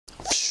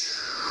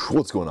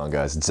What's going on,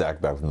 guys? It's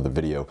Zach back with another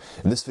video.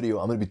 In this video,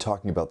 I'm going to be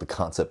talking about the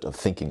concept of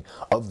thinking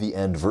of the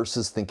end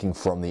versus thinking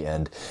from the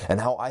end,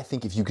 and how I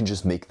think if you can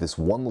just make this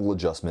one little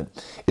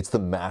adjustment, it's the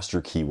master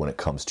key when it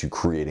comes to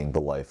creating the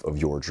life of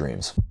your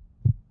dreams.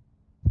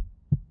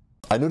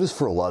 I notice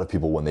for a lot of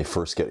people when they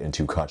first get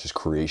into conscious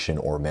creation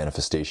or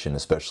manifestation,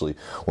 especially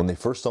when they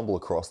first stumble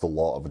across the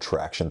law of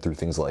attraction through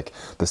things like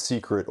The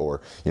Secret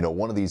or,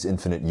 one of these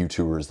infinite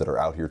YouTubers that are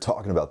out here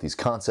talking about these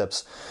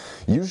concepts,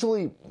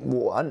 usually,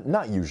 well,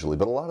 not usually,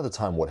 but a lot of the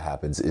time what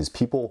happens is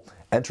people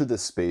enter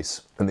this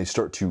space and they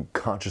start to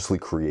consciously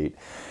create,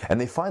 and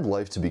they find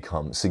life to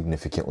become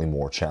significantly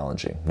more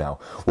challenging. Now,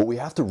 what we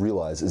have to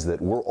realize is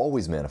that we're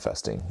always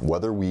manifesting,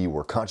 whether we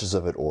were conscious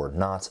of it or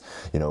not.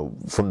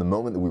 From the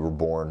moment that we were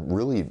born,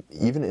 really,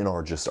 even in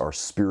our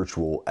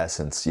spiritual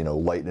essence,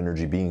 light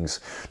energy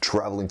beings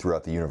traveling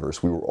throughout the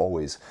universe, we were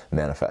always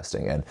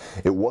manifesting. And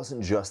it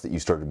wasn't just that you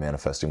started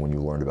manifesting when you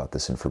learned about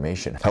this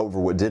information. However,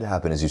 what did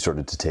happen is you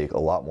started to take a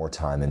lot more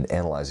time in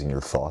analyzing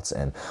your thoughts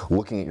and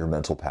looking at your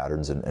mental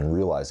patterns and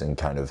realizing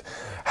kind of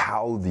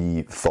how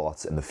the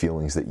thoughts and the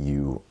feelings that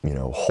you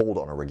hold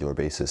on a regular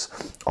basis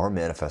are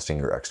manifesting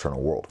your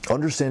external world.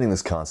 Understanding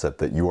this concept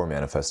that you are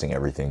manifesting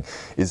everything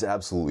is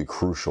absolutely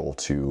crucial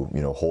to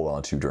hold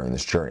on to during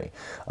this journey.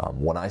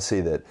 When I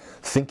say that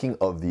thinking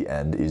of the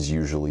end is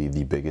usually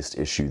the biggest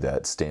issue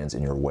that stands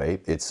in your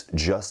way, it's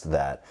just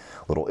that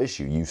little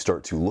issue. You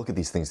start to look at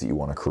these things that you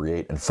want to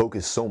create and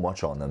focus so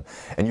much on them,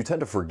 and you tend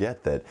to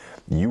forget that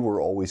you were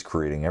always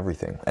creating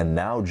everything. And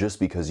now, just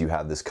because you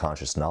have this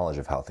conscious knowledge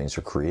of how things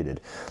are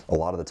created, a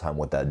lot of the time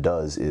what that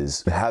does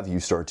is have you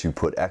start to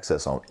put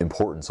excess on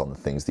importance on the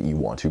things that you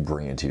want to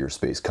bring into your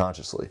space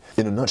consciously.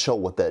 In a nutshell,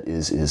 what that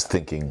is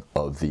thinking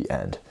of the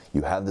end.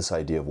 You have this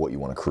idea of what you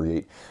want to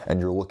create, and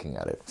you're looking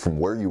at it from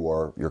where you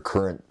are, your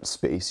current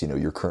space,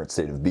 your current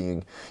state of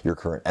being, your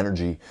current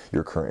energy,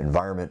 your current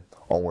environment,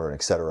 onward,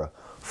 etc.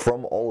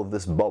 From all of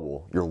this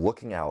bubble, you're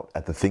looking out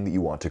at the thing that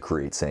you want to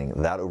create, saying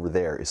that over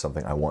there is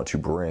something I want to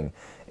bring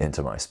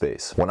into my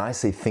space. When I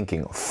say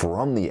thinking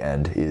from the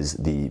end is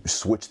the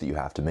switch that you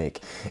have to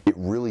make, it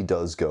really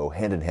does go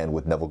hand in hand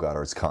with Neville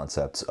Goddard's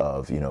concepts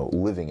of,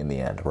 living in the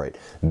end, right?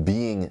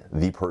 Being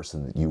the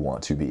person that you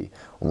want to be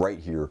right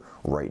here,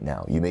 right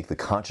now. You make the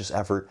conscious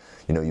effort,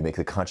 you make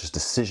the conscious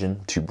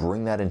decision to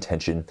bring that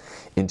intention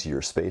into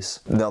your space.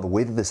 Now, the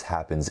way that this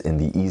happens in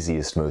the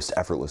easiest, most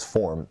effortless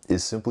form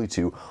is simply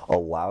to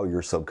allow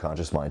your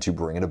subconscious mind to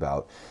bring it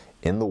about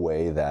in the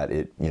way that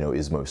it,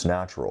 is most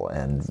natural.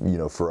 And,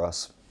 for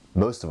us,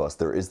 most of us,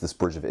 there is this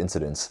bridge of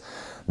incidence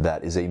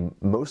that is a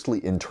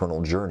mostly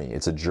internal journey.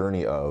 It's a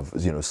journey of,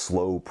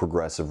 slow,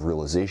 progressive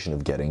realization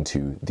of getting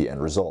to the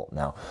end result.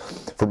 Now,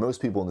 for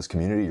most people in this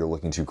community, you're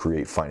looking to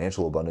create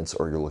financial abundance,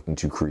 or you're looking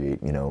to create,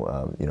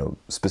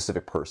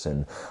 specific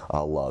person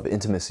love,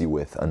 intimacy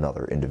with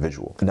another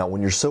individual. Now, when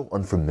you're so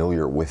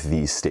unfamiliar with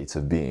these states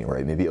of being,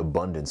 right, maybe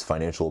abundance,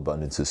 financial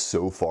abundance is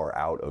so far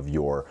out of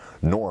your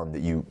norm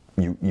that you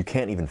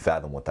can't even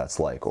fathom what that's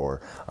like,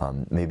 or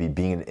maybe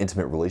being in an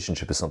intimate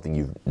relationship is something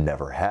you've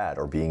never had,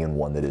 or being in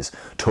one that is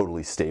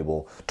totally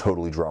stable,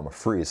 totally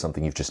drama-free is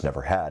something you've just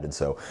never had, and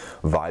so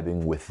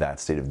vibing with that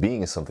state of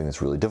being is something that's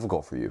really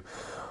difficult for you.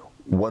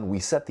 When we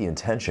set the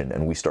intention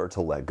and we start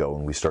to let go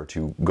and we start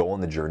to go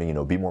on the journey,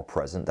 be more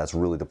present, that's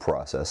really the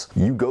process.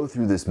 You go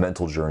through this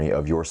mental journey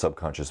of your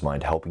subconscious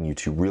mind helping you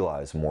to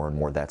realize more and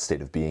more that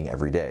state of being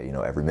every day,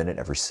 every minute,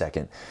 every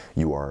second.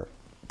 You are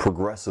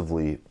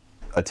progressively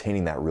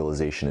attaining that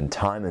realization, and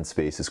time and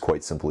space is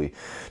quite simply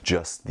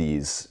just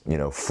these,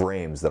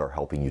 frames that are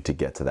helping you to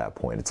get to that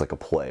point. It's like a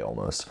play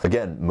almost.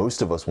 Again,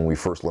 most of us, when we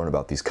first learn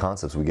about these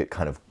concepts, we get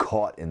kind of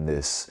caught in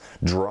this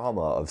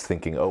drama of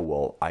thinking, oh,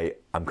 well,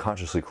 I'm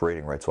consciously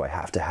creating, right? So I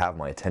have to have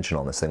my attention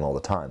on this thing all the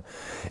time.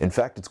 In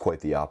fact, it's quite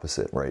the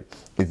opposite, right?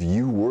 If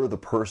you were the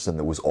person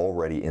that was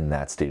already in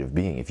that state of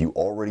being, if you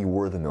already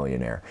were the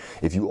millionaire,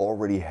 if you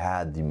already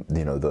had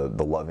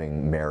the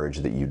loving marriage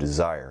that you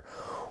desire,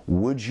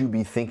 would you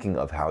be thinking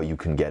of how you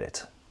can get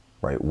it,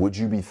 right? Would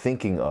you be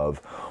thinking of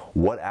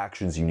what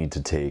actions you need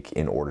to take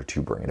in order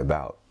to bring it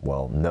about?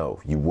 Well,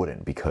 no, you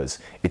wouldn't, because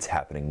it's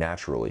happening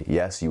naturally.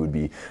 Yes, you would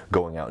be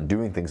going out and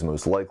doing things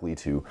most likely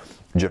to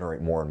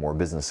generate more and more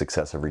business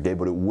success every day,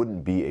 but it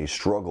wouldn't be a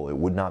struggle. It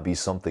would not be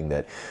something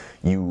that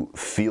you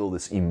feel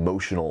this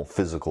emotional,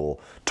 physical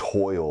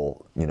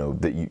toil,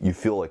 that you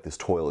feel like this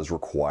toil is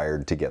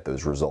required to get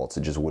those results.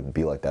 It just wouldn't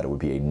be like that. It would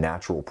be a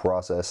natural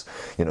process.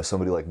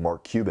 Somebody like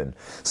Mark Cuban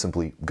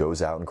simply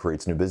goes out and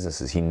creates new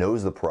businesses. He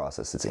knows the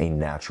process. It's a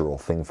natural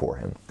thing for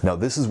him. Now,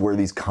 this is where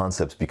these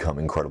concepts become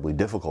incredibly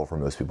difficult for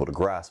most people to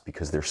grasp,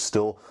 because they're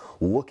still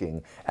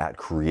looking at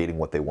creating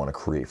what they want to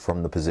create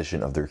from the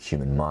position of their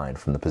human mind,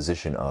 from the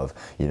position of,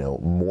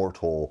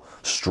 mortal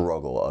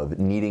struggle, of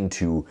needing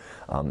to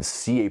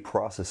see a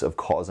process of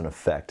cause and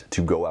effect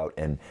to go out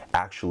and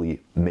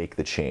actually make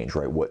the change,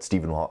 right? What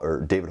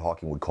David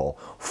Hawking would call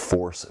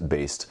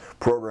force-based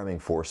programming,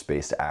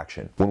 force-based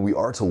action. When we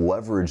are to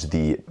leverage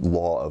the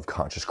law of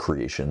conscious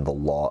creation, the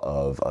law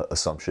of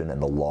assumption,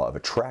 and the law of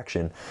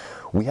attraction,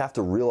 we have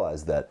to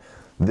realize that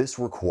This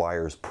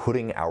requires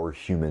putting our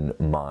human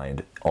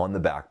mind on the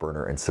back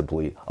burner and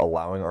simply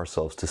allowing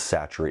ourselves to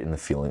saturate in the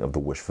feeling of the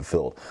wish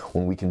fulfilled.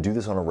 When we can do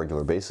this on a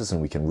regular basis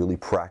and we can really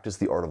practice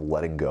the art of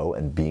letting go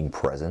and being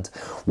present,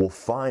 we'll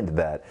find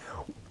that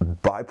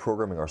by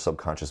programming our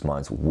subconscious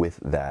minds with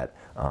that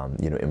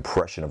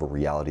impression of a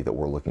reality that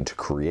we're looking to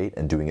create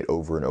and doing it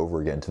over and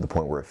over again to the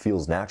point where it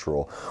feels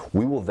natural,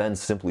 we will then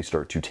simply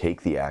start to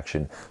take the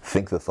action,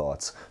 think the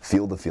thoughts,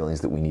 feel the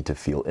feelings that we need to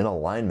feel in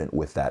alignment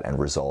with that end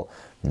result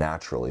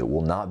naturally. It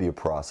will not be a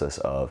process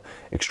of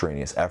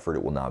extraneous effort.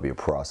 It will not be a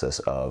process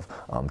of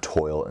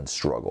toil and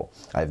struggle.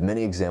 I have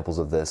many examples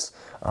of this,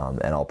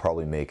 and I'll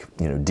probably make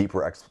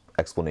deeper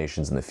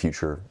explanations in the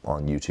future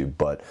on YouTube,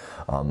 but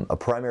a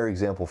primary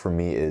example for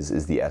me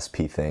is the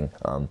SP thing.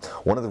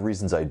 One of the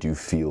reasons I do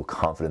feel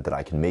confident that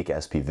I can make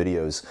SP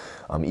videos,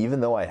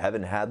 even though I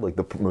haven't had like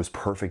the most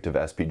perfect of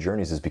SP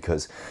journeys, is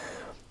because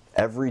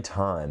every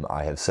time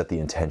I have set the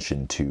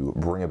intention to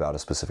bring about a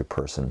specific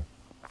person,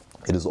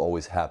 it has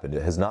always happened.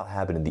 It has not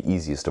happened in the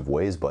easiest of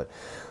ways, but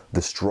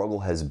the struggle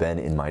has been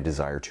in my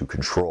desire to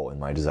control, in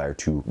my desire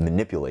to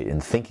manipulate,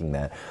 in thinking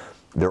that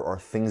there are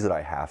things that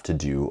I have to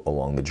do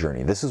along the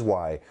journey. This is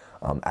why,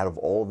 out of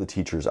all of the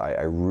teachers,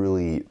 I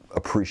really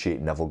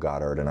appreciate Neville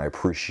Goddard, and I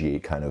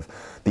appreciate kind of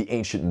the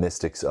ancient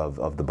mystics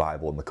of the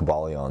Bible and the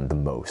Kabbalion the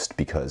most,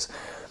 because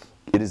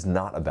it is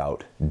not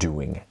about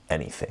doing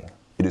anything.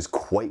 It is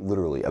quite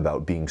literally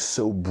about being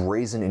so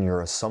brazen in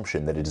your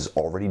assumption that it is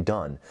already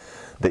done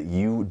that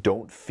you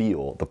don't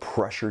feel the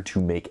pressure to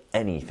make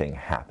anything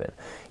happen.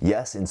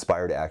 Yes,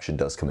 inspired action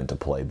does come into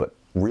play, but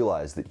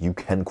realize that you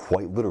can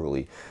quite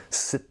literally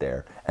sit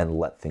there and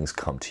let things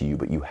come to you,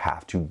 but you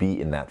have to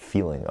be in that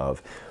feeling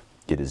of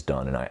it is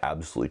done and I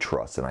absolutely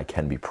trust and I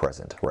can be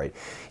present, right?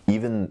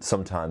 Even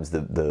sometimes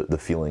the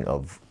feeling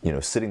of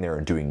sitting there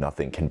and doing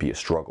nothing can be a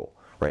struggle.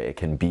 Right? It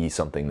can be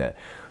something that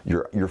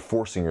you're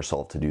forcing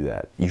yourself to do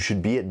that. You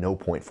should be at no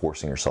point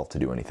forcing yourself to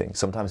do anything.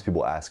 Sometimes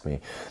people ask me,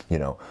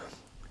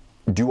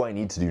 do I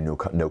need to do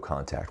no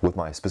contact with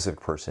my specific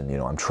person?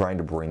 I'm trying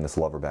to bring this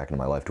lover back into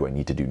my life. Do I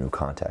need to do no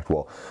contact?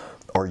 Well,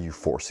 are you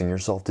forcing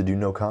yourself to do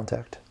no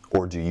contact?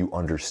 Or do you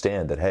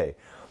understand that, hey,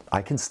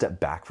 I can step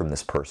back from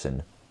this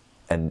person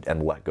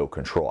and let go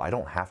control. I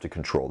don't have to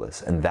control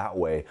this. And that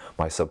way,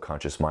 my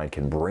subconscious mind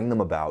can bring them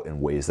about in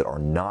ways that are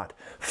not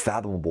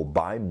fathomable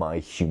by my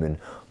human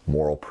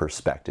moral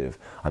perspective.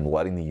 I'm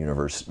letting the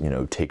universe,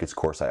 take its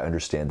course. I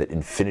understand that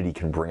infinity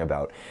can bring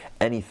about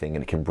anything,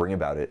 and it can bring it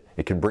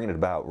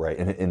about, right,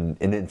 in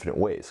infinite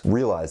ways.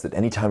 Realize that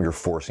anytime you're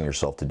forcing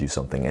yourself to do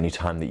something,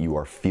 anytime that you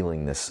are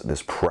feeling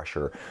this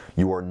pressure,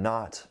 you are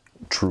not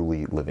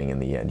truly living in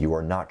the end. You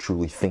are not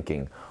truly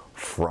thinking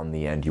from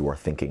the end. You are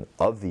thinking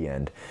of the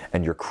end,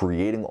 and you're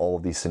creating all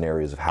of these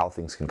scenarios of how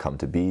things can come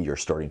to be. You're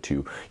starting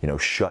to,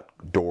 shut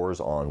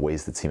doors on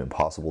ways that seem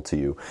impossible to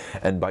you.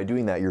 And by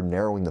doing that, you're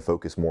narrowing the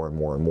focus more and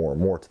more and more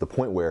and more to the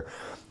point where,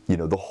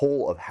 the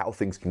whole of how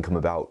things can come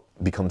about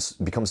becomes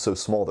so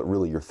small that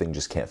really your thing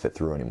just can't fit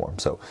through anymore.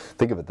 So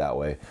think of it that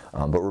way.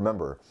 But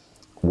remember,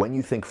 when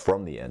you think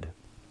from the end,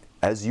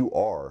 as you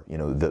are,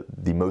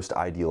 the most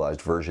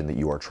idealized version that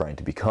you are trying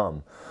to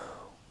become,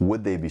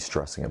 would they be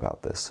stressing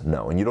about this?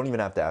 No. And you don't even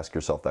have to ask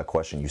yourself that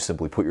question. You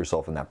simply put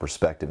yourself in that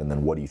perspective, and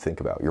then what do you think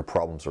about? Your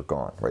problems are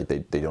gone, right?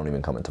 They don't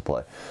even come into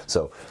play.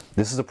 So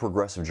this is a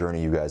progressive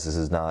journey, you guys. This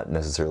is not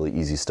necessarily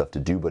easy stuff to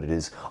do, but it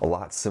is a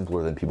lot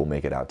simpler than people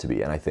make it out to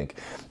be. And I think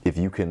if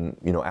you can,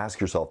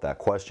 ask yourself that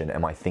question,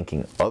 am I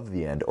thinking of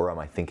the end or am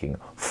I thinking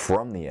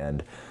from the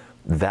end?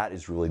 That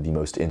is really the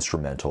most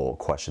instrumental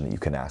question that you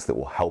can ask that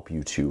will help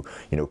you to,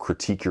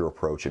 critique your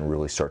approach and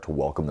really start to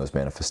welcome those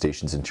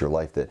manifestations into your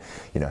life that,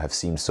 have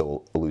seemed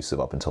so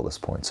elusive up until this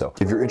point. So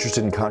if you're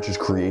interested in conscious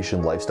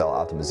creation, lifestyle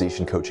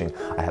optimization coaching,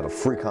 I have a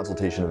free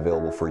consultation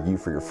available for you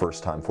for your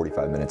first time,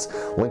 45 minutes.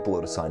 Link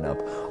below to sign up.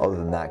 Other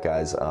than that,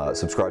 guys,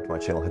 subscribe to my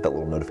channel, hit that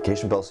little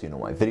notification bell so you know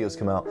when my videos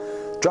come out.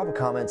 Drop a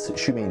comment,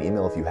 shoot me an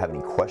email if you have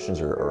any questions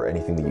or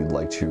anything that you'd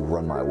like to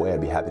run my way.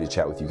 I'd be happy to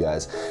chat with you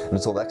guys. And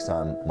until next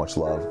time, much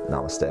love.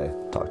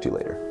 Namaste. Talk to you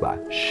later. Bye.